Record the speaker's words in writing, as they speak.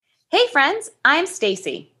friends, I'm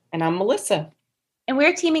Stacy. And I'm Melissa. And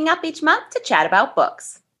we're teaming up each month to chat about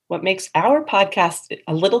books. What makes our podcast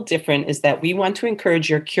a little different is that we want to encourage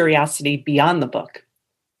your curiosity beyond the book.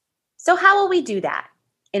 So how will we do that?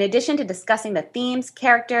 In addition to discussing the themes,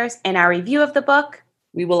 characters, and our review of the book,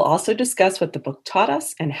 we will also discuss what the book taught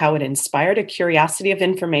us and how it inspired a curiosity of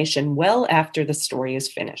information well after the story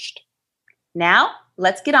is finished. Now,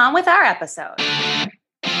 let's get on with our episode.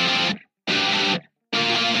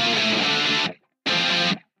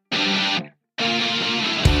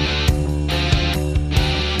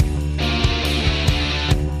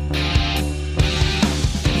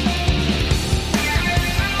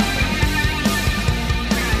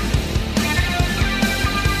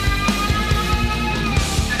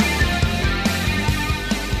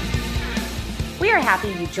 We are happy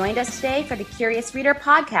you joined us today for the Curious Reader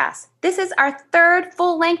podcast. This is our third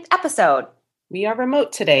full-length episode. We are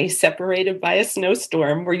remote today, separated by a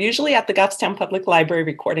snowstorm. We're usually at the Goffstown Public Library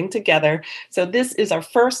recording together. So this is our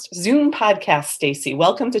first Zoom podcast, Stacy.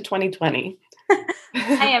 Welcome to 2020.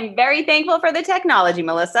 I am very thankful for the technology,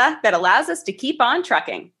 Melissa, that allows us to keep on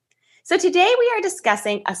trucking. So today we are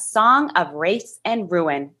discussing A Song of Wraiths and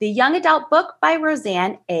Ruin, the young adult book by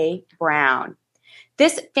Roseanne A. Brown.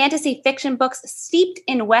 This fantasy fiction book, steeped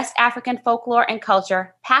in West African folklore and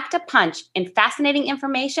culture, packed a punch in fascinating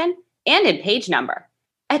information and in page number.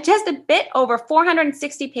 At just a bit over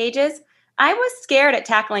 460 pages, I was scared at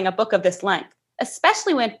tackling a book of this length,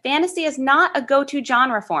 especially when fantasy is not a go-to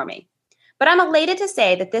genre for me. But I'm elated to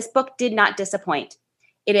say that this book did not disappoint.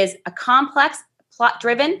 It is a complex,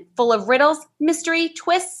 plot-driven, full of riddles, mystery,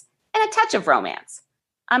 twists, and a touch of romance.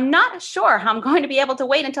 I'm not sure how I'm going to be able to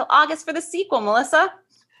wait until August for the sequel, Melissa.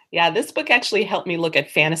 Yeah, this book actually helped me look at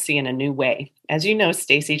fantasy in a new way. As you know,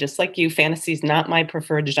 Stacy, just like you, fantasy is not my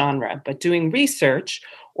preferred genre, but doing research,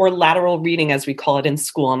 or lateral reading as we call it in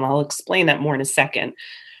school, and I'll explain that more in a second,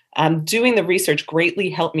 doing the research greatly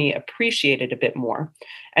helped me appreciate it a bit more.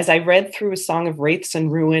 As I read through A Song of Wraiths and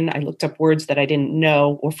Ruin, I looked up words that I didn't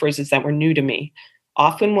know or phrases that were new to me.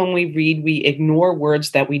 Often when we read, we ignore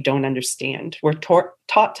words that we don't understand. We're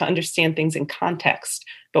taught to understand things in context.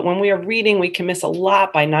 But when we are reading, we can miss a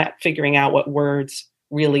lot by not figuring out what words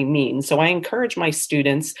really mean. So I encourage my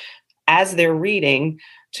students, as they're reading,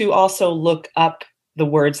 to also look up the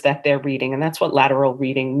words that they're reading. And that's what lateral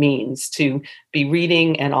reading means, to be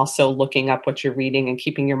reading and also looking up what you're reading and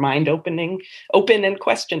keeping your mind open and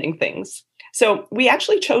questioning things. So we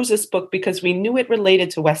actually chose this book because we knew it related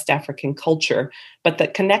to West African culture, but the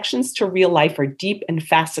connections to real life are deep and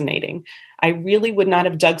fascinating. I really would not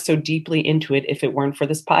have dug so deeply into it if it weren't for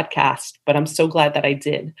this podcast, but I'm so glad that I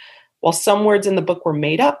did. While some words in the book were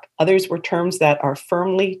made up, others were terms that are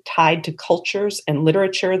firmly tied to cultures and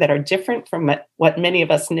literature that are different from what many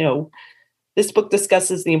of us know. This book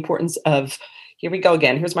discusses the importance of, here we go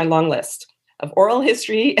again, here's my long list, of oral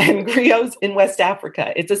history and griots in West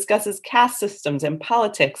Africa. It discusses caste systems and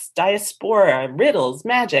politics, diaspora, riddles,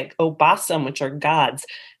 magic, obasam, which are gods,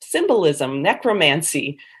 symbolism,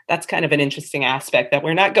 necromancy. That's kind of an interesting aspect that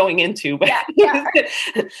we're not going into. But yeah.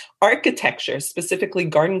 Architecture, specifically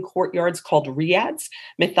garden courtyards called riads,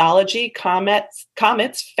 mythology, comets,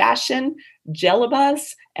 fashion,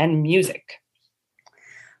 𝘚𝘰𝘯𝘨, and music.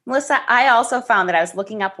 Melissa, I also found that I was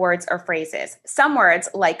looking up words or phrases. Some words,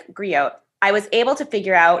 like griot, I was able to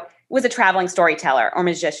figure out was a traveling storyteller or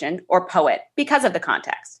magician or poet because of the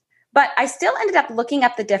context. But I still ended up looking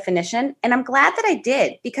up the definition, and I'm glad that I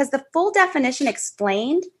did, because the full definition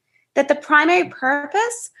explained that the primary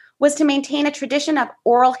purpose was to maintain a tradition of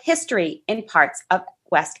oral history in parts of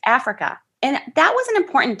West Africa. And that was an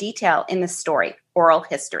important detail in the story, oral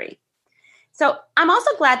history. So I'm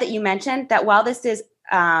also glad that you mentioned that while this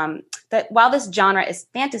genre is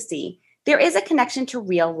fantasy, there is a connection to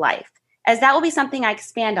real life, as that will be something I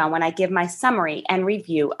expand on when I give my summary and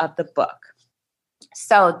review of the book.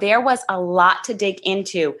 So there was a lot to dig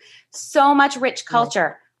into, so much rich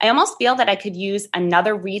culture. I almost feel that I could use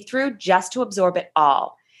another read-through just to absorb it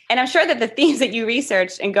all. And I'm sure that the themes that you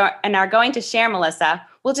researched and are going to share, Melissa,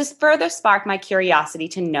 will just further spark my curiosity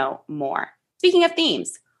to know more. Speaking of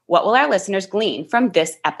themes, what will our listeners glean from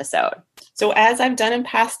this episode? So as I've done in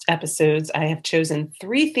past episodes, I have chosen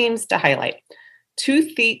 3 themes to highlight. 2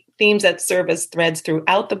 themes that serve as threads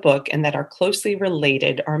throughout the book and that are closely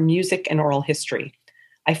related are music and oral history.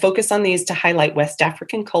 I focus on these to highlight West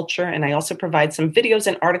African culture, and I also provide some videos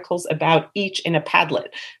and articles about each in a Padlet.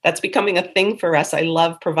 That's becoming a thing for us. I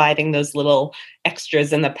love providing those little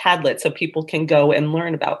extras in the Padlet so people can go and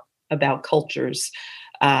learn about cultures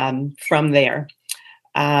from there.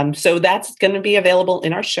 So that's going to be available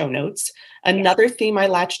in our show notes. Another theme I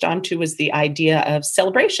latched onto was the idea of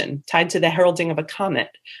celebration tied to the heralding of a comet.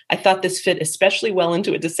 I thought this fit especially well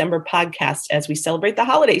into a December podcast as we celebrate the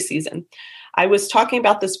holiday season. I was talking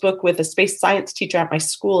about this book with a space science teacher at my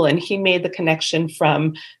school, and he made the connection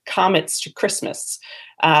from comets to Christmas.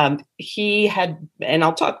 He had, and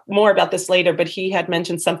I'll talk more about this later, but he had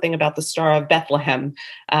mentioned something about the Star of Bethlehem.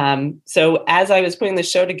 So as I was putting the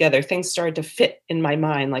show together, things started to fit in my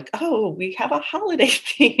mind, like, oh, we have a holiday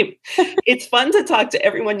theme. It's fun to talk to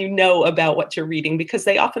everyone you know about what you're reading because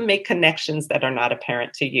they often make connections that are not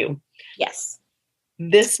apparent to you. Yes.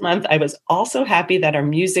 This month, I was also happy that our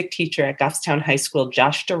music teacher at Goffstown High School,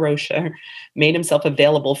 𝘚𝘰𝘯𝘪, made himself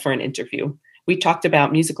available for an interview. We talked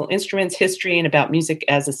about musical instruments, history, and about music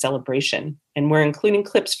as a celebration. And we're including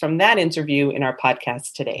clips from that interview in our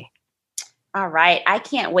podcast today. All right. I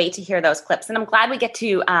can't wait to hear those clips. And I'm glad we get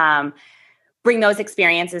to bring those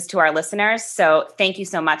experiences to our listeners. So thank you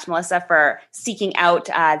so much, Melissa, for seeking out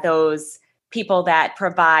those people that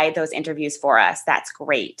provide those interviews for us. That's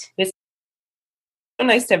great. It's so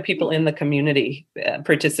nice to have people in the community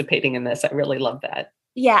participating in this. I really love that.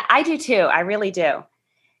 Yeah, I do too. I really do.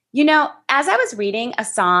 You know, as I was reading A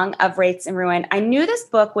Song of Wraiths and Ruin, I knew this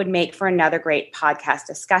book would make for another great podcast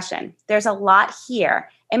discussion. There's a lot here,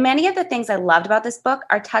 and many of the things I loved about this book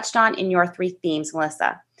are touched on in your 3 themes,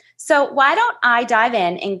 Melissa. So why don't I dive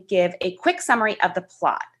in and give a quick summary of the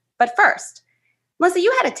plot? But first, Melissa,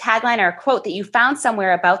 you had a tagline or a quote that you found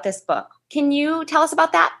somewhere about this book. Can you tell us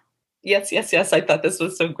about that? Yes. I thought this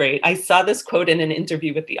was so great. I saw this quote in an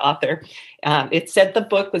interview with the author. It said the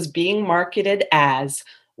book was being marketed as,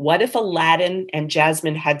 what if Aladdin and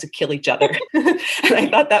Jasmine had to kill each other? And I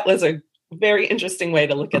thought that was a very interesting way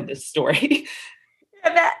to look at this story.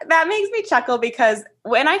 That makes me chuckle because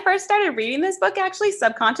when I first started reading this book, actually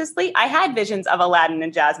subconsciously, I had visions of Aladdin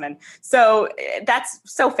and Jasmine. So that's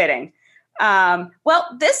so fitting. Well,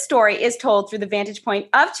 this story is told through the vantage point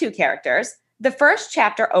of 2 characters. The first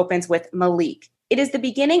chapter opens with Malik. It is the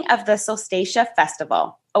beginning of the 𝘚𝘰𝘯𝘨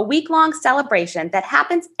festival, a week-long celebration that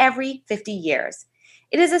happens every 50 years.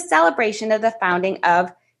 It is a celebration of the founding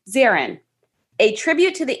of 𝘚𝘰𝘯𝘪𝘵, a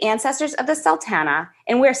tribute to the ancestors of the Sultana,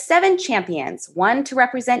 and where 7 champions, one to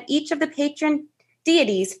represent each of the patron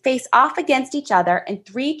deities, face off against each other in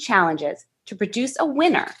 3 challenges to produce a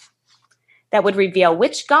winner that would reveal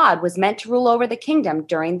which god was meant to rule over the kingdom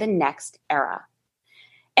during the next era.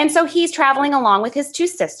 And so he's traveling along with his 2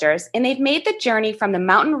 sisters, and they've made the journey from the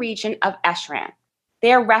mountain region of Eshran.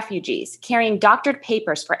 They are refugees carrying doctored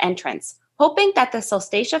papers for entrance, hoping that the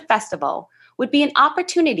𝘚𝘰𝘯𝘨 festival would be an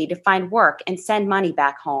opportunity to find work and send money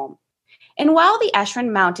back home. And while the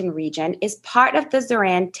Eshran mountain region is part of the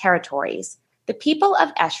𝘚𝘰𝘯𝘪 territories, the people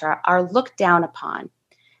of Eshra are looked down upon.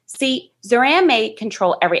 See, 𝘚𝘰𝘯𝘪 may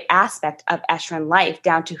control every aspect of Eshran life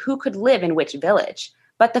down to who could live in which village,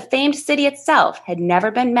 but the famed city itself had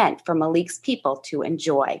never been meant for Malik's people to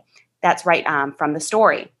enjoy. That's right from the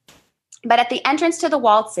story. But at the entrance to the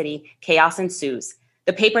walled city, chaos ensues.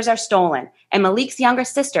 The papers are stolen, and Malik's younger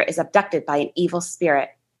sister is abducted by an evil spirit.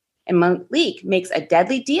 And Malik makes a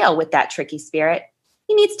deadly deal with that tricky spirit.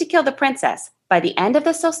 He needs to kill the princess by the end of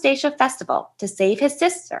the 𝘚𝘰𝘯𝘨 festival to save his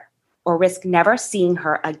sister or risk never seeing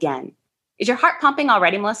her again. Is your heart pumping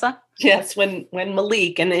already, Melissa? Yes, when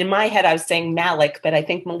Malik, and in my head I was saying Malik, but I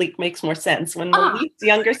think Malik makes more sense. When Malik's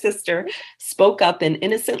younger sister spoke up and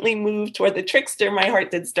innocently moved toward the trickster, my heart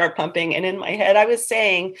did start pumping. And in my head I was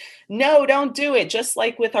saying, no, don't do it. Just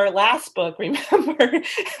like with our last book, remember?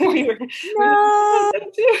 we were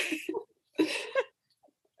don't do it.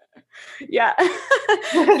 Yeah.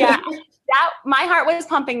 Yeah. My heart was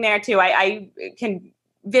pumping there too. I can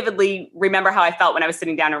vividly remember how I felt when I was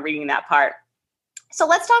sitting down and reading that part. So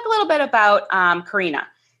let's talk a little bit about 𝘚𝘰𝘯𝘪𝘵.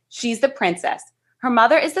 She's the princess. Her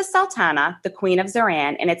mother is the Sultana, the queen of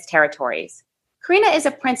𝘚𝘰𝘯𝘪 and its territories. 𝘚𝘰𝘯𝘪 is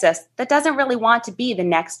a princess that doesn't really want to be the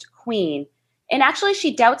next queen. And actually,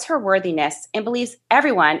 she doubts her worthiness and believes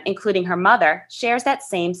everyone, including her mother, shares that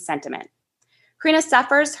same sentiment. 𝘚𝘰𝘯𝘪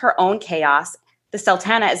suffers her own chaos. The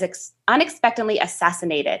Sultana is unexpectedly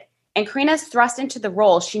assassinated, and 𝘚𝘰𝘯𝘪 is thrust into the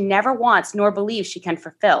role she never wants nor believes she can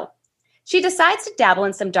fulfill. She decides to dabble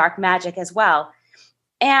in some dark magic as well,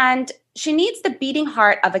 and she needs the beating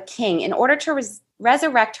heart of a king in order to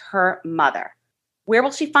resurrect her mother. Where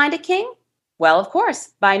will she find a king? Well, of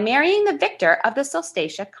course, by marrying the victor of the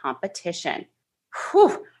𝘚𝘰𝘯𝘨 competition.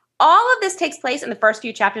 Whew. All of this takes place in the first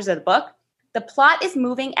few chapters of the book. The plot is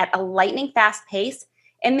moving at a lightning fast pace,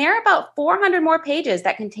 and there are about 400 more pages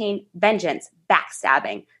that contain vengeance,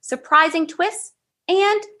 backstabbing, surprising twists,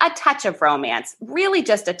 and a touch of romance. Really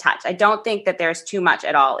just a touch. I don't think that there's too much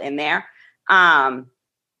at all in there.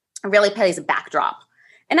 really plays a backdrop.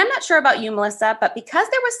 And I'm not sure about you, Melissa, but because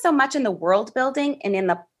there was so much in the world building and in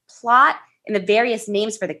the plot and the various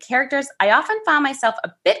names for the characters, I often found myself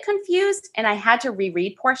a bit confused and I had to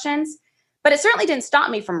reread portions. But it certainly didn't stop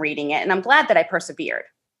me from reading it, and I'm glad that I persevered.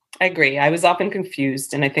 I agree. I was often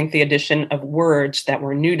confused, and I think the addition of words that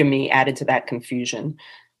were new to me added to that confusion.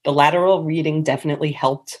 The lateral reading definitely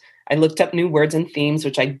helped. I looked up new words and themes,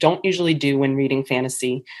 which I don't usually do when reading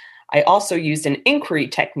fantasy. I also used an inquiry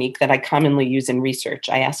technique that I commonly use in research.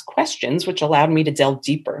 I asked questions, which allowed me to delve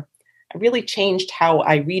deeper. I really changed how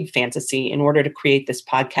I read fantasy in order to create this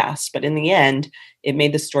podcast, but in the end, it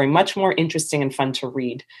made the story much more interesting and fun to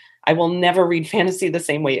read. I will never read fantasy the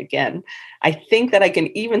same way again. I think that I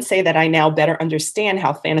can even say that I now better understand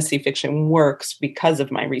how fantasy fiction works because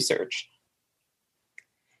of my research.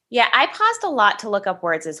 Yeah, I paused a lot to look up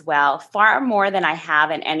words as well, far more than I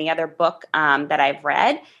have in any other book that I've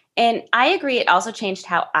read. And I agree, it also changed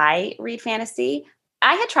how I read fantasy.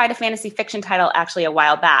 I had tried a fantasy fiction title actually a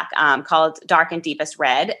while back called Dark and Deepest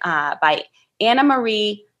Red by Anna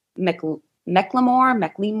Marie 𝘞𝘀𝘀𝘀.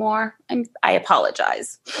 I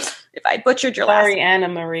apologize if I butchered your last name. Sorry, Anna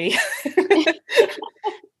Marie.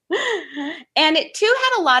 And it too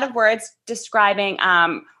had a lot of words describing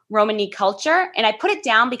Romani culture. And I put it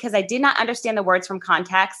down because I did not understand the words from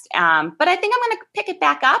context. But I think I'm going to pick it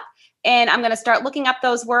back up and I'm going to start looking up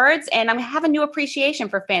those words. And I'm going to have a new appreciation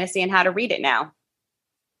for fantasy and how to read it now.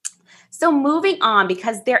 So moving on,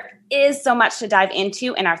 because there is so much to dive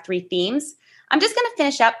into in our three themes, I'm just going to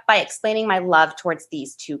finish up by explaining my love towards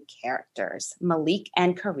these two characters, Malik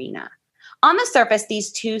and Karina. On the surface,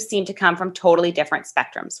 these two seem to come from totally different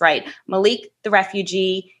spectrums, right? Malik, the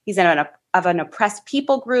refugee, he's of an oppressed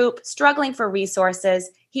people group, struggling for resources.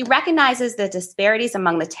 He recognizes the disparities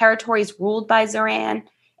among the territories ruled by 𝘞𝘳𝘀.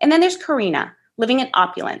 And then there's Karina, living in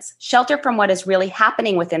opulence, sheltered from what is really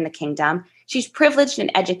happening within the kingdom. She's privileged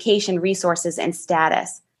in education, resources, and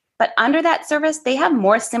status. But under that surface, they have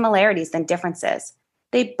more similarities than differences.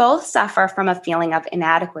 They both suffer from a feeling of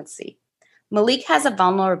inadequacy. Malik has a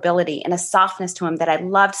vulnerability and a softness to him that I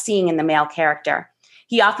loved seeing in the male character.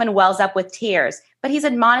 He often wells up with tears, but he's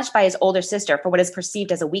admonished by his older sister for what is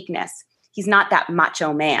perceived as a weakness. He's not that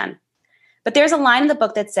macho man. But there's a line in the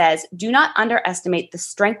book that says, "Do not underestimate the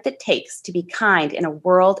strength it takes to be kind in a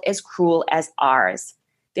world as cruel as ours."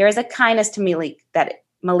 There is a kindness to Malik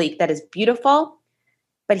that is beautiful,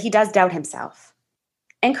 but he does doubt himself.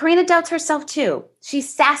 And Karina doubts herself too.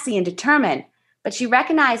 She's sassy and determined, but she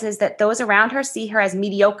recognizes that those around her see her as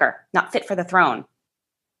mediocre, not fit for the throne.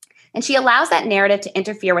 And she allows that narrative to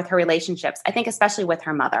interfere with her relationships, I think especially with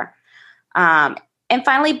her mother. And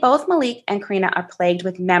finally, both Malik and Karina are plagued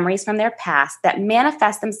with memories from their past that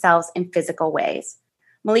manifest themselves in physical ways.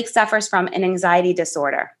 Malik suffers from an anxiety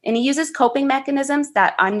disorder, and he uses coping mechanisms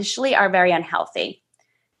that initially are very unhealthy.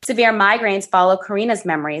 Severe migraines follow Karina's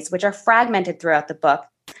memories, which are fragmented throughout the book,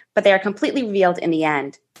 but they are completely revealed in the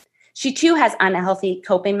end. She too has unhealthy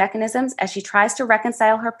coping mechanisms as she tries to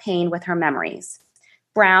reconcile her pain with her memories.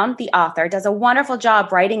 Brown, the author, does a wonderful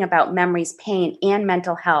job writing about memories, pain, and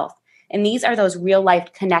mental health. And these are those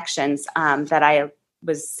real-life connections that I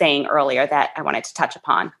was saying earlier that I wanted to touch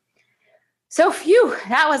upon. So, phew,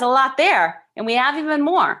 that was a lot there. And we have even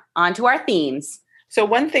more. On to our themes. So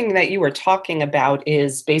one thing that you were talking about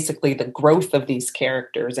is basically the growth of these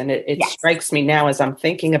characters. And it Yes. strikes me now as I'm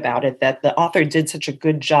thinking about it that the author did such a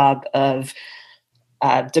good job of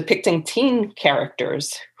depicting teen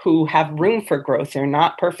characters who have room for growth. They're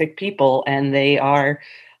not perfect people and they are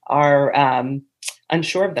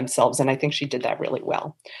unsure of themselves. And I think she did that really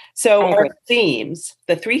well. So our themes,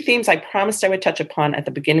 the three themes I promised I would touch upon at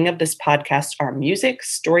the beginning of this podcast are music,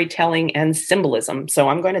 storytelling, and symbolism. So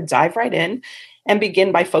I'm going to dive right in and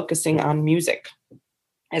begin by focusing on music.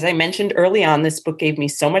 As I mentioned early on, this book gave me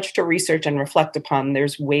so much to research and reflect upon.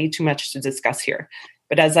 There's way too much to discuss here.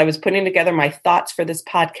 But as I was putting together my thoughts for this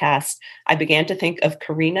podcast, I began to think of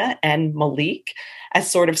Karina and Malik as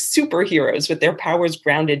sort of superheroes with their powers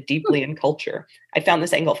grounded deeply in culture. I found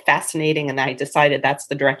this angle fascinating and I decided that's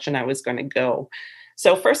the direction I was going to go.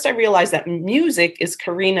 So first I realized that music is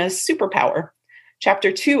Karina's superpower.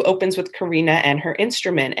 Chapter 2 opens with Karina and her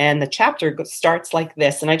instrument, and the chapter starts like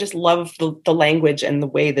this. And I just love the language and the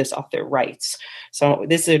way this author writes. So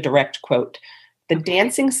this is a direct quote. "The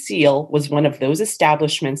Dancing Seal was one of those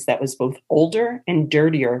establishments that was both older and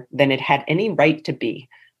dirtier than it had any right to be,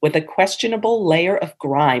 with a questionable layer of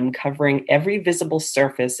grime covering every visible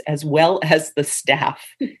surface as well as the staff.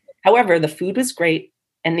 However, the food was great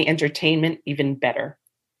and the entertainment even better."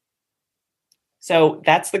 So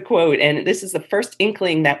that's the quote. And this is the first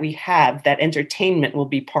inkling that we have that entertainment will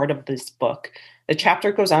be part of this book. The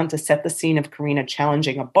chapter goes on to set the scene of 𝘞𝘳𝘓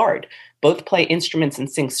challenging a bard. Both play instruments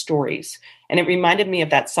and sing stories. And it reminded me of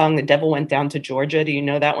that song, The Devil Went Down to Georgia. Do you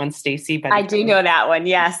know that one, Stacy? I do know that one,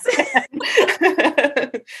 yes.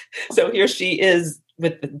 So here she is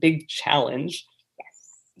with the big challenge.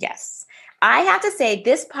 Yes. I have to say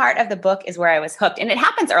this part of the book is where I was hooked, and it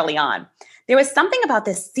happens early on. There was something about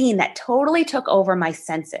this scene that totally took over my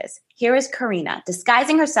senses. Here is 𝘞𝘳𝘓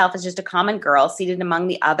disguising herself as just a common girl seated among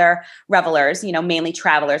the other revelers, mainly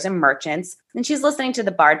travelers and merchants, and she's listening to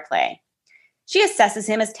the bard play. She assesses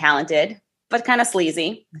him as talented, but kind of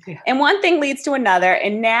sleazy. Yeah. And one thing leads to another,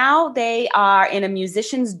 and now they are in a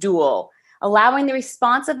musician's duel, allowing the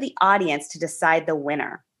response of the audience to decide the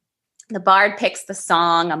winner. The bard picks the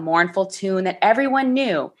song, a mournful tune that everyone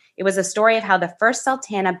knew. It was a story of how the first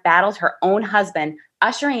sultana battled her own husband,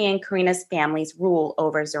 ushering in 𝘞𝘳𝘓's family's rule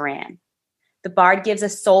over 𝘬𝘓. The bard gives a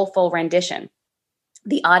soulful rendition.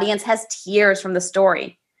 The audience has tears from the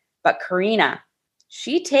story, but 𝘞𝘳𝘓,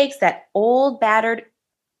 she takes that old battered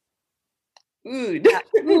oud. I know,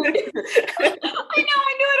 I knew it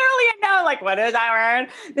earlier. Now, like, what is that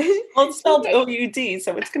word? Well, it's spelled O-U-D,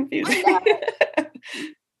 so it's confusing.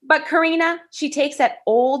 But 𝘞𝘳𝘓, she takes that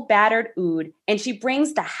old battered oud and she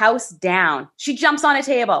brings the house down. She jumps on a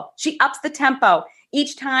table. She ups the tempo.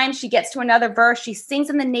 Each time she gets to another verse, she sings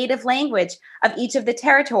in the native language of each of the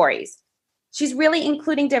territories. She's really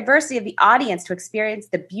including diversity of the audience to experience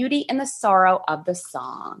the beauty and the sorrow of the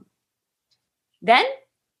song. Then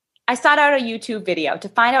I sought out a YouTube video to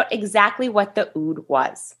find out exactly what the oud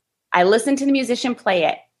was. I listened to the musician play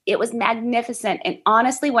it. It was magnificent. And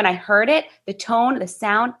honestly, when I heard it, the tone, the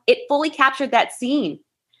sound, it fully captured that scene.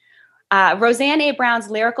 Roseanne A. Brown's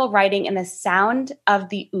lyrical writing and the sound of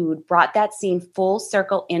the oud brought that scene full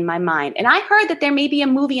circle in my mind. And I heard that there may be a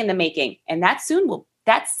movie in the making, and that scene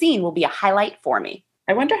will be a highlight for me.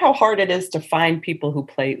 I wonder how hard it is to find people who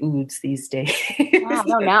play ouds these days. I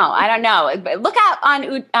don't know. But look out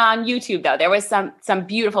on YouTube, though. There was some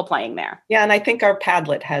beautiful playing there. Yeah, and I think our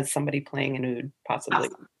Padlet has somebody playing an oud, possibly.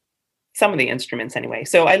 Awesome. Some of the instruments anyway.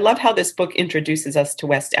 So I love how this book introduces us to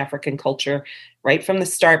West African culture. Right from the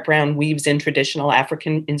start, Brown weaves in traditional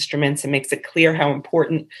African instruments and makes it clear how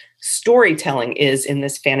important storytelling is in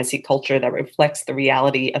this fantasy culture that reflects the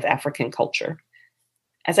reality of African culture.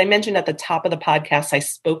 As I mentioned at the top of the podcast, I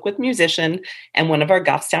spoke with musician and one of our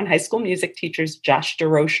Goffstown High School music teachers, Josh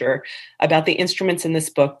𝘚𝘀🫏, about the instruments in this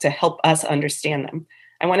book to help us understand them.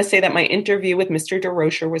 I want to say that my interview with Mr.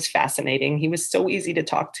 𝘚𝘀𝘀 was fascinating. He was so easy to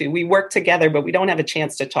talk to. We work together, but we don't have a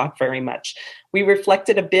chance to talk very much. We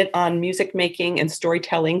reflected a bit on music making and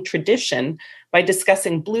storytelling tradition by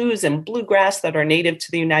discussing blues and bluegrass that are native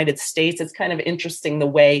to the United States. It's kind of interesting the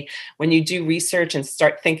way when you do research and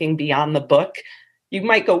start thinking beyond the book, you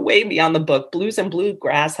might go way beyond the book. Blues and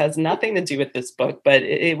bluegrass has nothing to do with this book, but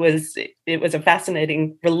it was a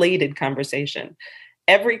fascinating, related conversation.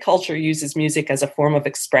 Every culture uses music as a form of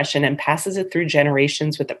expression and passes it through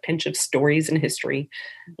generations with a pinch of stories and history.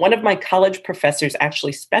 One of my college professors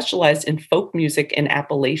actually specialized in folk music in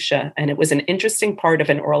Appalachia, and it was an interesting part of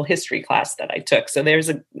an oral history class that I took. So there's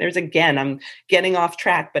again, I'm getting off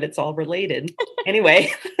track, but it's all related.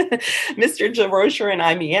 Anyway, Mr. 𝘚𝘀𝘀𝘀 and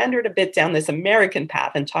I meandered a bit down this American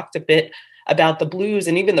path and talked a bit about the blues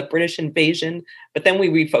and even the British invasion, but then we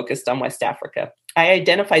refocused on West Africa. I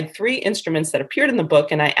identified 3 instruments that appeared in the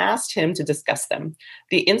book, and I asked him to discuss them.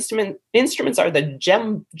 The instruments are the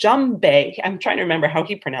𝘚𝘰𝘯𝘨. I'm trying to remember how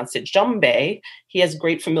he pronounced it. 𝘚𝘰𝘯𝘨. He has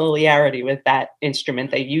great familiarity with that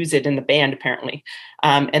instrument. They use it in the band, apparently.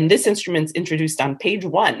 And this instrument's introduced on page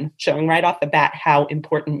 1, showing right off the bat how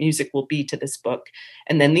important music will be to this book.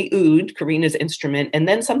 And then the oud, 𝘞𝘳𝘓's instrument, and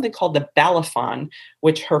then something called the balafon,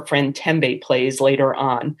 which her friend Tembe plays later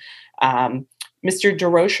on. Mr.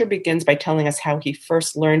 𝘚𝘀𝘀𝘀 begins by telling us how he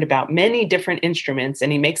first learned about many different instruments,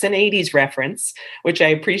 and he makes an 80s reference, which I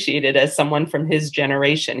appreciated as someone from his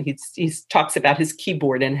generation. He talks about his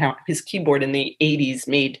keyboard and how his keyboard in the 80s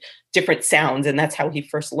made different sounds, and that's how he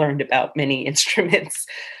first learned about many instruments.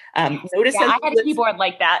 Notice I had a keyboard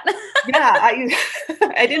like that.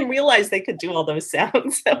 I didn't realize they could do all those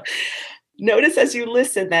sounds. So notice as you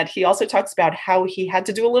listen that he also talks about how he had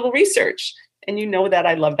to do a little research, and you know that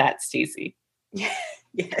I love that, Stacey.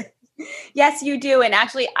 Yes, you do. And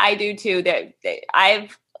actually I do too. I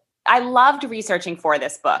loved researching for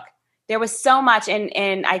this book. There was so much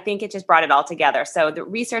and I think it just brought it all together. So the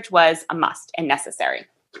research was a must and necessary.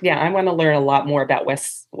 Yeah, I want to learn a lot more about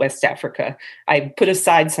West Africa. I put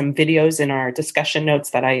aside some videos in our discussion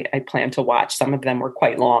notes that I plan to watch. Some of them were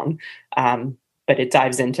quite long, but it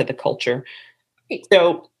dives into the culture.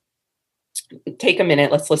 So take a minute.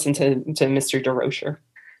 Let's listen to Mr. 𝘚𝘀𝘀𝘀𝘀.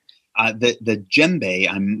 The djembe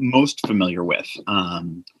I'm most familiar with.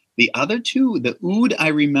 The other two, the oud, I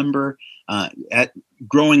remember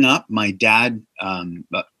growing up, my dad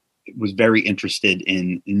was very interested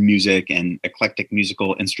in music and eclectic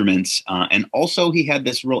musical instruments. And also he had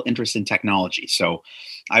this real interest in technology. So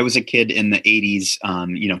I was a kid in the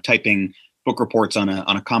 80s, typing book reports on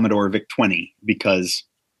a Commodore VIC-20 because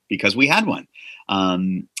we had one.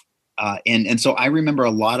 And so I remember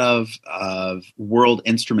a lot of world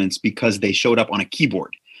instruments because they showed up on a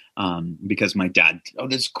keyboard. Because my dad,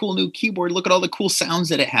 this cool new keyboard, look at all the cool sounds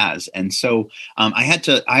that it has. And so I had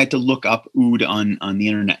to look up oud on the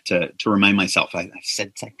internet to remind myself. I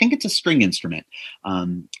said, I think it's a string instrument.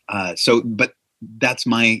 But that's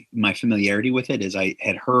my familiarity with it, is I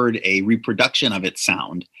had heard a reproduction of its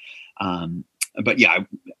sound. But yeah,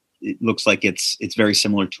 it looks like it's very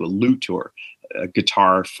similar to a lute or a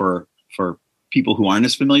guitar for people who aren't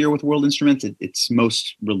as familiar with world instruments. It's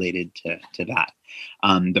most related to that.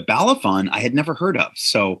 The balafon I had never heard of.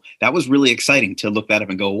 So that was really exciting to look that up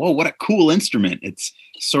and go, whoa, what a cool instrument. It's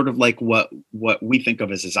sort of like what we think of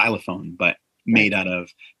as a xylophone, but made out of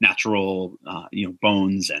natural,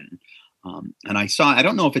 bones. And I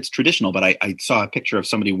don't know if it's traditional, but I saw a picture of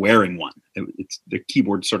somebody wearing one. The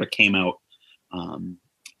keyboard sort of came out, and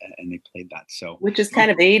they played that. So, which is kind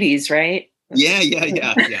of 80s, right? Yeah.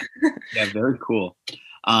 Yeah. Very cool.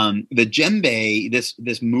 The djembe,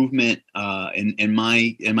 this movement in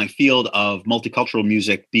my field of multicultural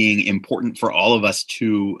music being important for all of us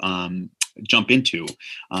to jump into.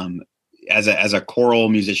 As a choral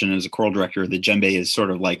musician, as a choral director, the djembe is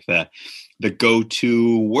sort of like the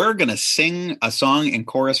go-to. We're going to sing a song in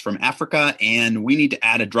chorus from Africa, and we need to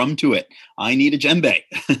add a drum to it. I need a djembe.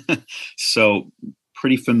 So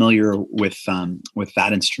pretty familiar with that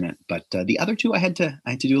instrument, but the other two I had to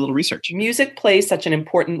do a little research. Music plays such an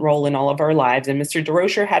important role in all of our lives, and Mr.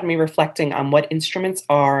 𝘚𝘰𝘯𝘪 had me reflecting on what instruments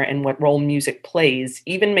are and what role music plays,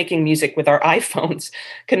 even making music with our iPhones,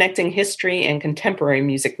 connecting history and contemporary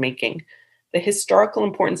music making. The historical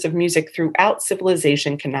importance of music throughout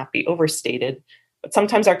civilization cannot be overstated. But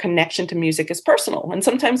sometimes our connection to music is personal, and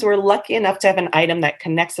sometimes we're lucky enough to have an item that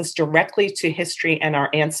connects us directly to history and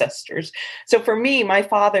our ancestors. So for me, my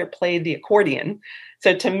father played the accordion.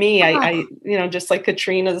 So to me, I just like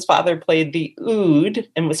Katrina's father played the oud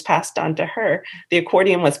and was passed on to her, the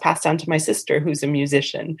accordion was passed on to my sister, who's a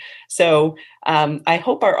musician. So I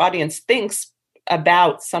hope our audience thinks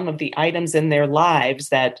about some of the items in their lives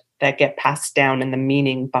that get passed down and the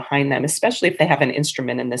meaning behind them, especially if they have an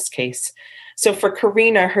instrument in this case. So for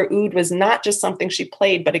Karina, her oud was not just something she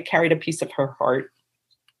played, but it carried a piece of her heart.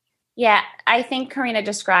 Yeah, I think Karina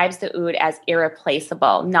describes the oud as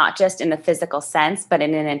irreplaceable, not just in the physical sense, but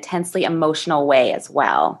in an intensely emotional way as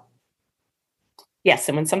well. Yes,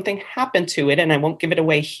 and when something happened to it, and I won't give it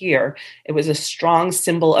away here, it was a strong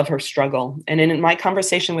symbol of her struggle. And in my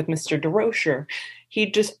conversation with Mr. 𝘚𝘰𝘯𝘪,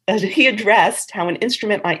 he addressed how an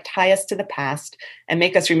instrument might tie us to the past and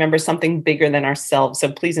make us remember something bigger than ourselves. So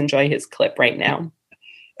please enjoy his clip right now.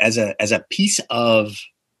 As a piece of,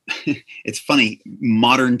 it's funny,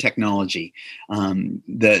 modern technology,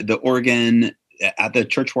 the organ at the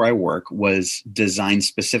church where I work was designed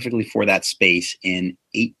specifically for that space in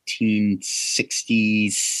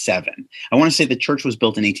 1867. I want to say the church was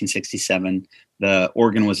built in 1867. The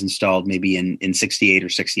organ was installed maybe in 68 or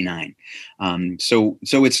 69. So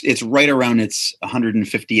it's right around its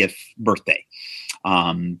 150th birthday.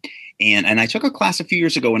 And I took a class a few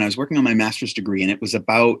years ago when I was working on my master's degree, and it was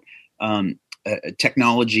about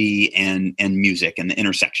technology and music and the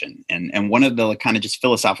intersection. And one of the kind of just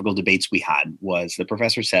philosophical debates we had was the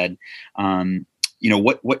professor said,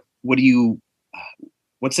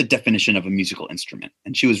 what's the definition of a musical instrument?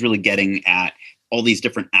 And she was really getting at all these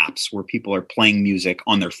different apps where people are playing music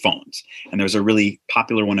on their phones. And there's a really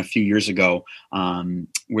popular one a few years ago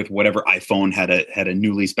with whatever iPhone had a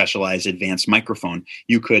newly specialized advanced microphone.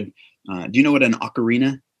 You could, do you know what an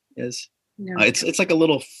ocarina is? No. It's like a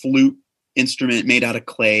little flute instrument made out of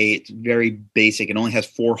clay. It's very basic. It only has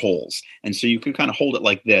 4 holes. And so you can kind of hold it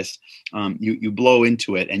like this. You blow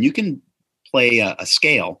into it and you can play a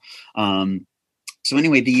scale. So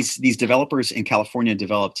anyway, these developers in California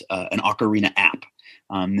developed an ocarina app.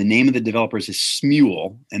 The name of the developers is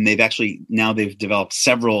𝘚𝘰𝘯𝘪, and they've developed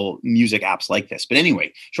several music apps like this. But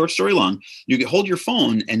anyway, short story long, you can hold your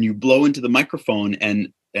phone and you blow into the microphone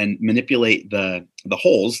and manipulate the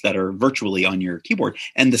holes that are virtually on your keyboard,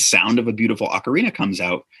 and the sound of a beautiful ocarina comes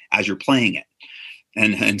out as you're playing it.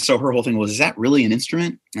 And so her whole thing was, is that really an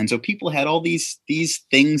instrument? And so people had all these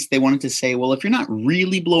things they wanted to say, well, if you're not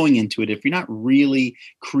really blowing into it, if you're not really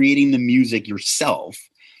creating the music yourself,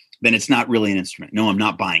 then it's not really an instrument. No, I'm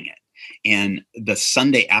not buying it. And the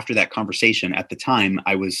Sunday after that conversation, at the time,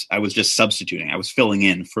 I was just substituting. I was filling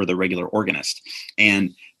in for the regular organist.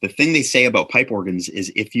 And the thing they say about pipe organs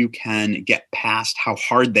is if you can get past how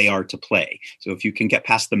hard they are to play, so if you can get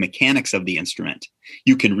past the mechanics of the instrument,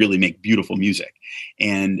 you can really make beautiful music.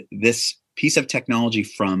 And this piece of technology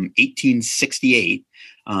from 1868,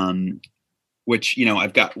 which,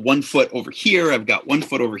 I've got 1 foot over here, I've got 1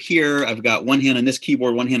 foot over here, I've got one hand on this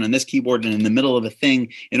keyboard, one hand on this keyboard, and in the middle of a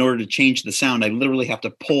thing, in order to change the sound, I literally have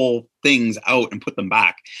to pull things out and put them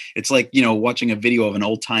back. It's like, watching a video of an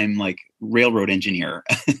old time like railroad engineer.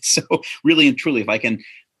 So really and truly,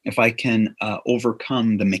 if I can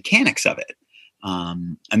overcome the mechanics of it,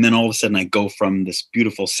 and then all of a sudden I go from this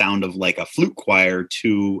beautiful sound of like a flute choir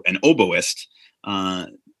to an oboist,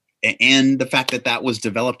 and the fact that was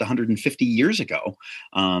developed 150 years ago.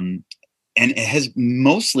 And it has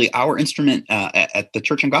mostly, our instrument at the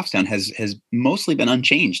church in Goffstown has mostly been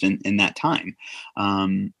unchanged in that time.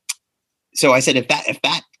 So I said, if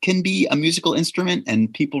that can be a musical instrument,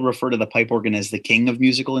 and people refer to the pipe organ as the king of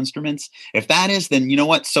musical instruments, if that is, then you know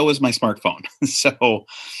what? So is my smartphone. So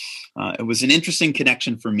it was an interesting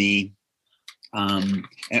connection for me.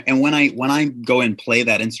 And when I go and play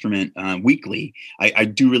that instrument weekly, I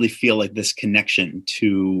do really feel like this connection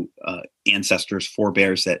to ancestors,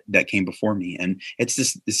 forebears that came before me, and it's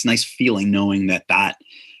this nice feeling knowing that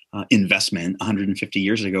investment 150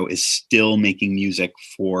 years ago is still making music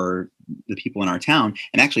for the people in our town.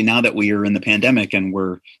 And actually, now that we are in the pandemic and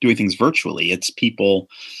we're doing things virtually, it's people,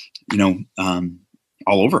 all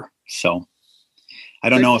over. So. I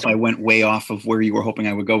don't know if I went way off of where you were hoping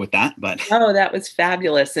I would go with that, but. Oh, that was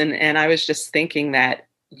fabulous. And I was just thinking that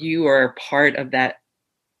you are part of that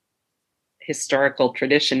historical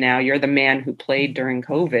tradition now. You're the man who played during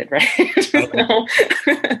COVID, right?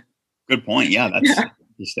 Okay. Good point. Yeah, that's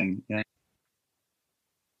interesting. Yeah.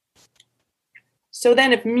 So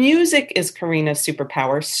then if music is Karina's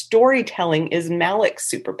superpower, storytelling is Malik's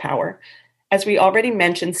superpower. As we already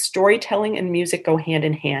mentioned, storytelling and music go hand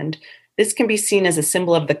in hand. This can be seen as a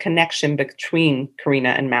symbol of the connection between Karina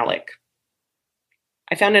and Malik.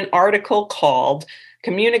 I found an article called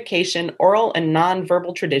Communication, Oral and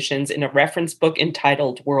Nonverbal Traditions in a reference book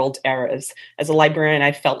entitled World Eras. As a librarian,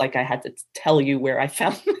 I felt like I had to tell you where I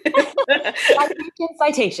found it.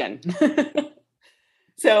 Citation.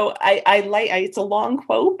 So it's a long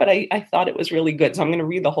quote, but I thought it was really good. So I'm going to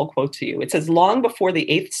read the whole quote to you. It says, long before the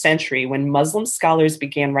 8th century, when Muslim scholars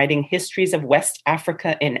began writing histories of West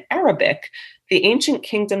Africa in Arabic, the ancient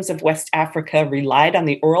kingdoms of West Africa relied on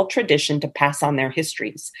the oral tradition to pass on their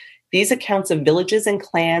histories. These accounts of villages and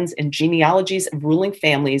clans and genealogies of ruling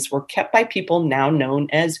families were kept by people now known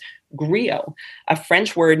as griot, a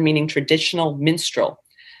French word meaning traditional minstrel.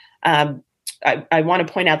 I want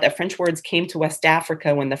to point out that French words came to West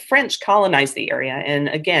Africa when the French colonized the area. And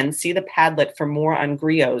again, see the Padlet for more on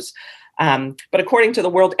griots. But according to the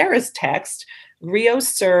World Eras text, griots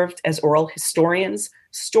served as oral historians,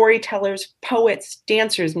 storytellers, poets,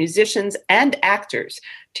 dancers, musicians, and actors,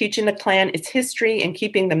 teaching the clan its history and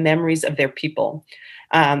keeping the memories of their people.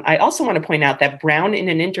 I also want to point out that Brown, in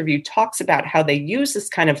an interview, talks about how they use this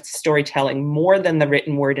kind of storytelling more than the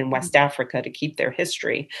written word in West Africa to keep their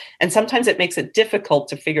history. And sometimes it makes it difficult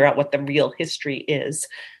to figure out what the real history is.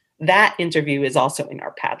 That interview is also in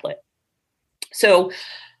our Padlet. So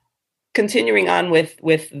continuing on with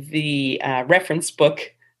the reference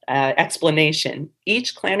book explanation,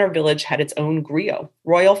 each clan or village had its own griot.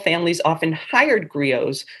 Royal families often hired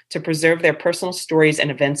griots to preserve their personal stories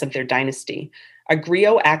and events of their dynasty. A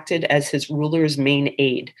griot acted as his ruler's main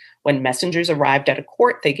aide. When messengers arrived at a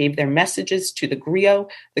court, they gave their messages to the griot.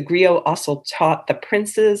 The griot also taught the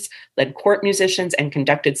princes, led court musicians, and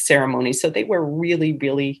conducted ceremonies. So they were really,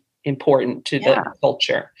 really important to the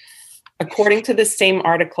culture. According to this same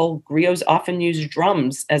article, griots often used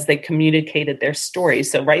drums as they communicated their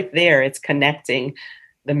stories. So right there, it's connecting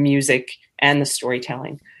the music and the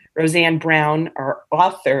storytelling. Roseanne Brown, our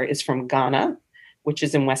author, is from Ghana, which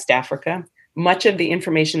is in West Africa. Much of the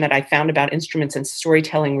information that I found about instruments and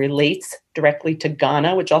storytelling relates directly to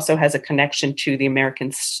Ghana, which also has a connection to the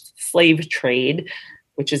American slave trade,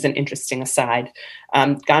 which is an interesting aside.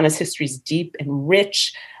 Ghana's history is deep and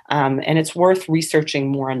rich, and it's worth researching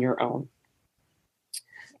more on your own.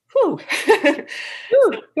 Whew.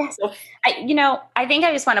 Ooh, yes. I think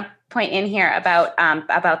I just want to point in here about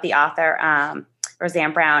the author,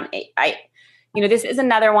 Roseanne Brown. This is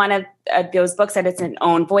another one of those books that it's in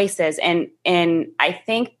own voices. And I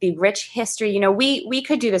think the rich history, we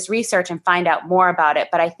could do this research and find out more about it.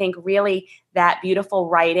 But I think really that beautiful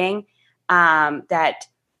writing that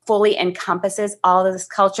fully encompasses all of this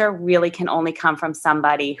culture really can only come from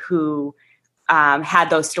somebody who had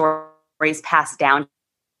those stories passed down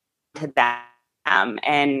to them,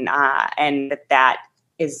 and that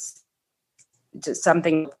is just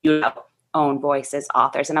something you own voice as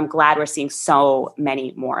authors. And I'm glad we're seeing so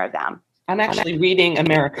many more of them. I'm actually reading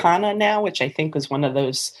Americana now, which I think was one of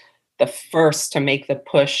those, the first to make the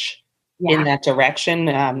push in that direction.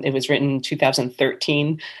 It was written in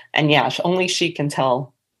 2013. And only she can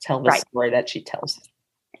tell the story that she tells.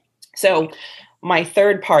 So my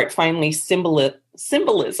third part, finally,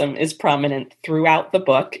 symbolism is prominent throughout the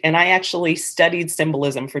book. And I actually studied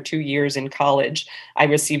symbolism for 2 years in college. I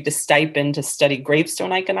received a stipend to study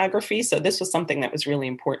gravestone iconography. So this was something that was really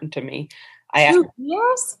important to me. 2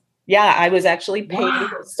 years? Yeah, I was actually paid a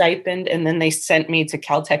stipend, and then they sent me to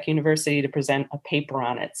Caltech University to present a paper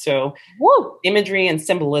on it. So imagery and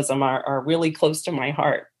symbolism are really close to my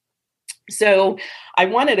heart. So I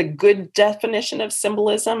wanted a good definition of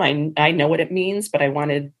symbolism. I know what it means, but I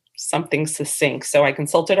wanted something succinct. So I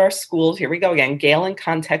consulted our schools. Here we go again. Gale and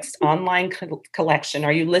Context online collection.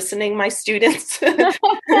 Are you listening, my students?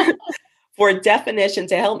 For a definition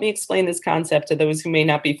to help me explain this concept to those who may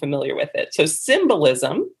not be familiar with it. So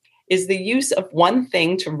symbolism is the use of one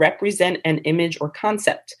thing to represent an image or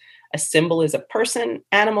concept. A symbol is a person,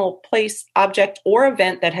 animal, place, object, or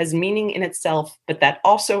event that has meaning in itself, but that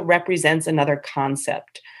also represents another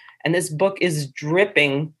concept. And this book is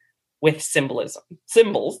dripping with symbols.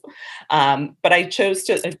 But I chose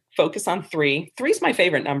to focus on 3. 3 is my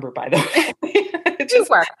favorite number, by the way.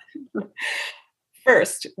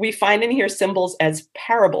 First, we find in here symbols as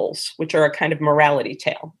parables, which are a kind of morality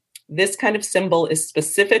tale. This kind of symbol is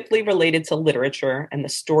specifically related to literature, and the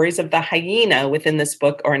stories of the hyena within this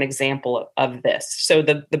book are an example of this. So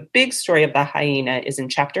the big story of the hyena is in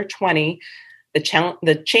chapter 20.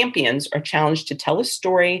 The champions are challenged to tell a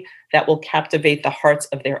story that will captivate the hearts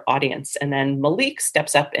of their audience. And then Malik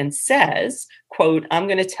steps up and says, quote, "I'm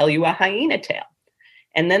going to tell you a hyena tale."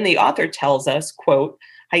 And then the author tells us, quote,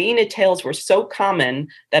 "Hyena tales were so common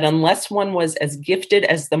that unless one was as gifted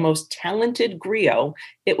as the most talented griot,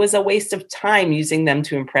 it was a waste of time using them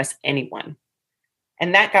to impress anyone."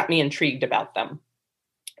 And that got me intrigued about them.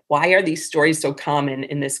 Why are these stories so common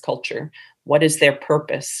in this culture? What is their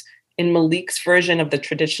purpose? In Malik's version of the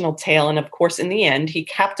traditional tale, and of course in the end, he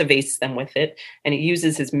captivates them with it, and he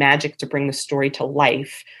uses his magic to bring the story to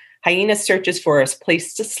life. Hyena searches for a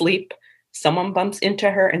place to sleep. Someone bumps into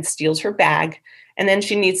her and steals her bag. And then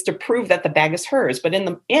she needs to prove that the bag is hers. But in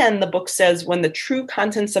the end, the book says when the true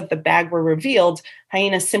contents of the bag were revealed,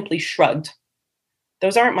 Hyena simply shrugged.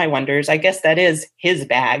 "Those aren't my wonders. I guess that is his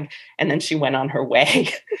bag." And then she went on her way.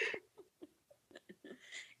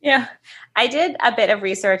 Yeah, I did a bit of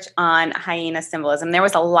research on hyena symbolism. There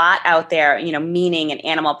was a lot out there, meaning and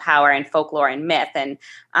animal power and folklore and myth. And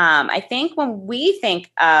I think when we think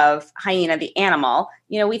of hyena, the animal,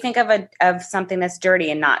 we think of something that's dirty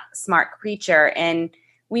and not smart creature. And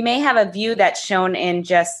we may have a view that's shown in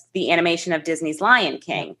just the animation of Disney's Lion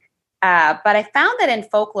King. But I found that in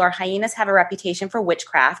folklore, hyenas have a reputation for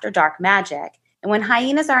witchcraft or dark magic. And when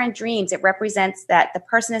hyenas are in dreams, it represents that the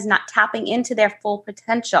person is not tapping into their full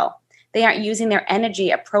potential. They aren't using their energy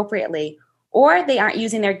appropriately, or they aren't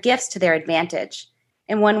using their gifts to their advantage.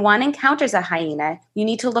 And when one encounters a hyena, you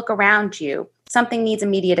need to look around you. Something needs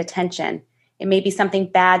immediate attention. It may be something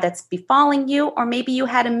bad that's befalling you, or maybe you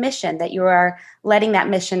had a mission that you are letting that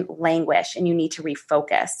mission languish and you need to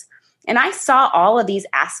refocus. And I saw all of these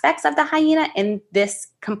aspects of the hyena in this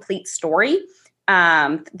complete story.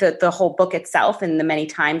 The whole book itself and the many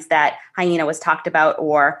times that hyena was talked about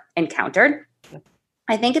or encountered.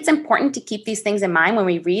 I think it's important to keep these things in mind when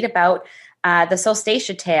we read about the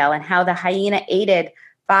Solstatia tale and how the hyena aided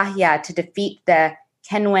Bahia to defeat the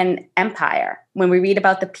𝘞𝘯𝘓 Empire. When we read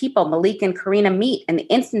about the people Malik and Karina meet and the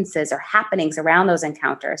instances or happenings around those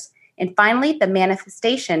encounters. And finally, the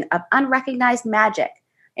manifestation of unrecognized magic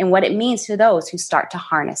and what it means to those who start to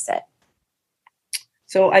harness it.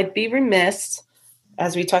 So I'd be remiss,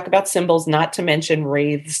 as we talk about symbols, not to mention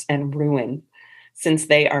wraiths and ruin, since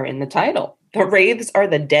they are in the title. The wraiths are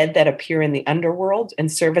the dead that appear in the underworld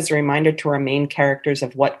and serve as a reminder to our main characters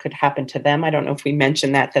of what could happen to them. I don't know if we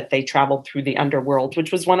mentioned that they traveled through the underworld,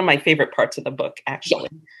 which was one of my favorite parts of the book, actually.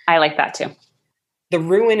 Yeah, I like that too. The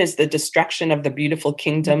ruin is the destruction of the beautiful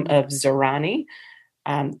kingdom of 𝘞𝘳𝘯𝘪.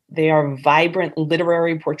 They are vibrant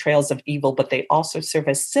literary portrayals of evil, but they also serve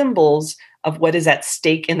as symbols of what is at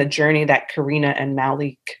stake in the journey that Karina and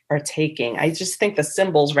Malik are taking. I just think the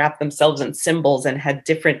symbols wrap themselves in symbols and had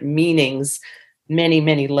different meanings, many,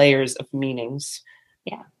 many layers of meanings.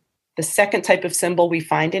 Yeah. The second type of symbol we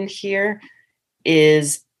find in here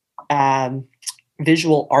is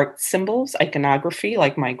visual art symbols, iconography,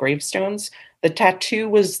 like my gravestones, the tattoo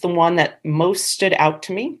was the one that most stood out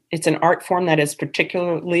to me. It's an art form that is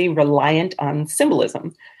particularly reliant on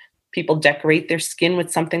symbolism. People decorate their skin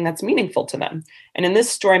with something that's meaningful to them. And in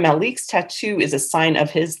this story, Malik's tattoo is a sign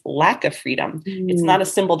of his lack of freedom. It's not a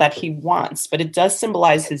symbol that he wants, but it does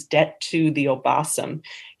symbolize his debt to the 𝘏𝑗𝘓.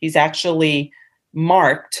 He's actually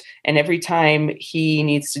marked, and every time he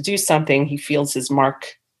needs to do something, he feels his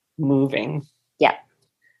mark moving. Yeah.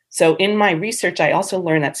 So in my research, I also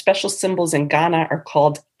learned that special symbols in Ghana are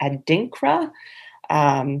called adinkra.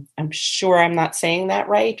 I'm sure I'm not saying that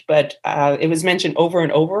right, but it was mentioned over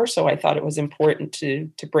and over, so I thought it was important to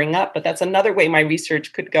bring up. But that's another way my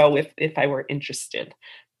research could go if I were interested.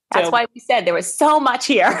 That's why we said there was so much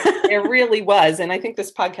here. It really was. And I think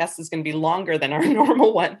this podcast is going to be longer than our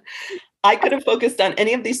normal one. I could have focused on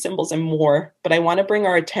any of these symbols and more, but I want to bring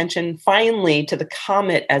our attention finally to the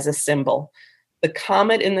comet as a symbol. The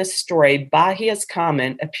comet in this story, Bahía's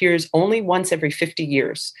comet, appears only once every 50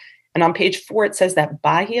 years. And on page 4, it says that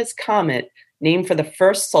Bahía's comet, named for the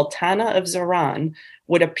first Sultana of Zahran,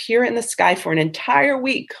 would appear in the sky for an entire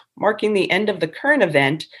week, marking the end of the current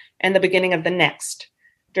event and the beginning of the next.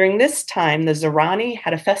 During this time, the Zahrani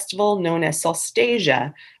had a festival known as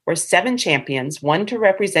Solstasia, where 7 champions, one to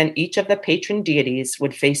represent each of the patron deities,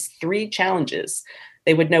 would face 3 challenges.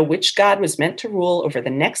 They would know which god was meant to rule over the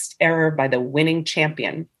next era by the winning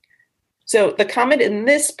champion. So the comet in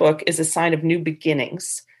this book is a sign of new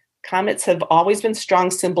beginnings. Comets have always been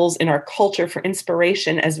strong symbols in our culture for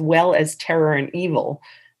inspiration as well as terror and evil.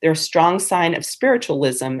 They're a strong sign of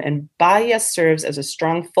spiritualism, and Bahía serves as a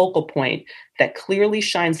strong focal point that clearly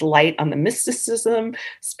shines light on the mysticism,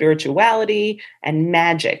 spirituality, and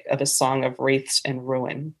magic of a song of wraiths and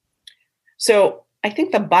ruin. So I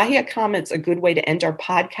think the Bahía comet's a good way to end our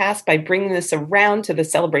podcast by bringing this around to the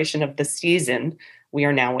celebration of the season we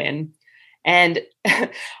are now in. And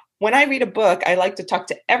when I read a book, I like to talk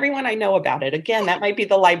to everyone I know about it. Again, that might be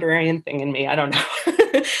the librarian thing in me. I don't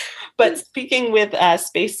know. But speaking with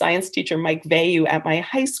space science teacher Mike Vayu at my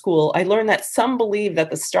high school, I learned that some believe that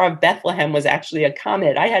the Star of Bethlehem was actually a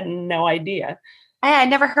comet. I had no idea. I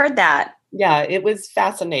never heard that. Yeah, it was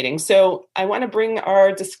fascinating. So I want to bring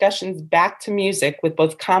our discussions back to music, with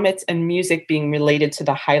both comets and music being related to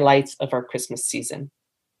the highlights of our Christmas season.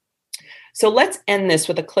 So let's end this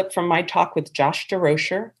with a clip from my talk with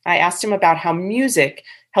𝘚𝘰𝘯𝘨. I asked him about how music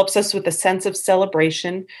helps us with a sense of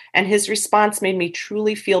celebration, and his response made me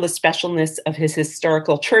truly feel the specialness of his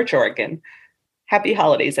historical church organ. Happy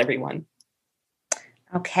holidays, everyone.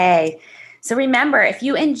 Okay. So remember, if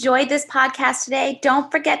you enjoyed this podcast today, don't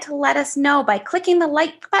forget to let us know by clicking the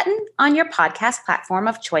like button on your podcast platform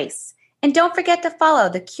of choice. And don't forget to follow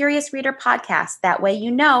the Curious Reader podcast. That way you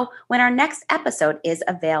know when our next episode is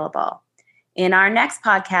available. In our next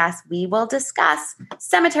podcast, we will discuss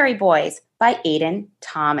Cemetery Boys by Aidan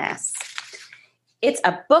Thomas. It's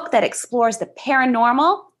a book that explores the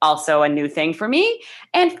paranormal, also a new thing for me,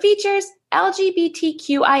 and features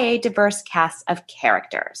LGBTQIA diverse casts of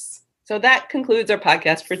characters. So that concludes our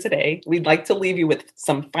podcast for today. We'd like to leave you with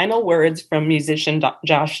some final words from musician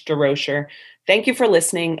𝘚𝘰𝘯𝘨. Thank you for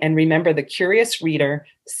listening, and remember, the curious reader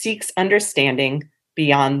seeks understanding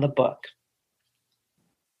beyond the book.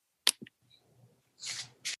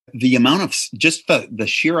 The amount of just the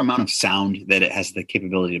sheer amount of sound that it has the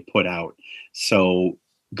capability to put out. So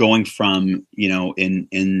going from,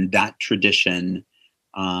 in that tradition,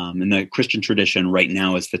 in the Christian tradition right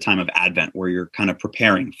now is the time of Advent, where you're kind of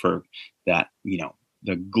preparing for that,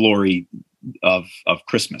 the glory of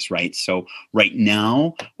Christmas, right? So right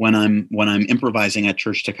now, when I'm improvising at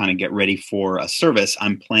church to kind of get ready for a service,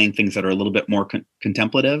 I'm playing things that are a little bit more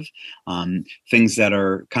contemplative, things that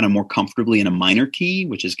are kind of more comfortably in a minor key,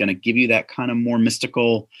 which is going to give you that kind of more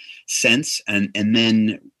mystical sense. And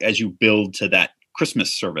then as you build to that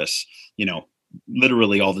Christmas service,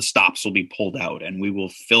 literally all the stops will be pulled out, and we will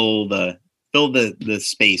fill the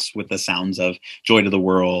space with the sounds of Joy to the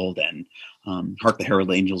World and Hark the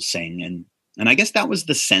Herald Angels Sing. And I guess that was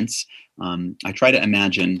the sense. I try to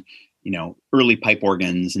imagine, early pipe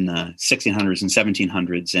organs in the 1600s and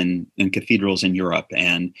 1700s in cathedrals in Europe,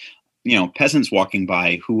 and, peasants walking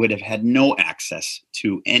by who would have had no access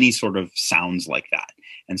to any sort of sounds like that.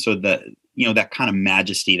 And so that kind of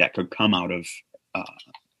majesty that could come out of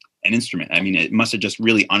an instrument. I mean, it must have just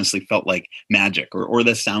really honestly felt like magic, or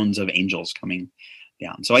the sounds of angels coming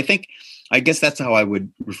down. So I guess that's how I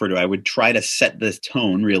would refer to it. I would try to set the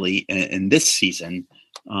tone really in this season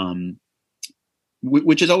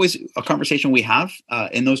which is always a conversation we have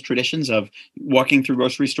in those traditions of walking through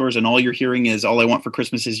grocery stores and all you're hearing is "All I Want for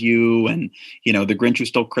Christmas Is You" and, "The Grinch Who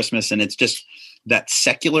Stole Christmas." And it's just that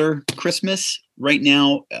secular Christmas right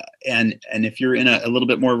now. And if you're in a little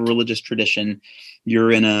bit more of a religious tradition,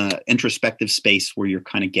 you're in a introspective space where you're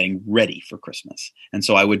kind of getting ready for Christmas. And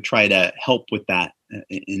so I would try to help with that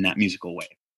in that musical way.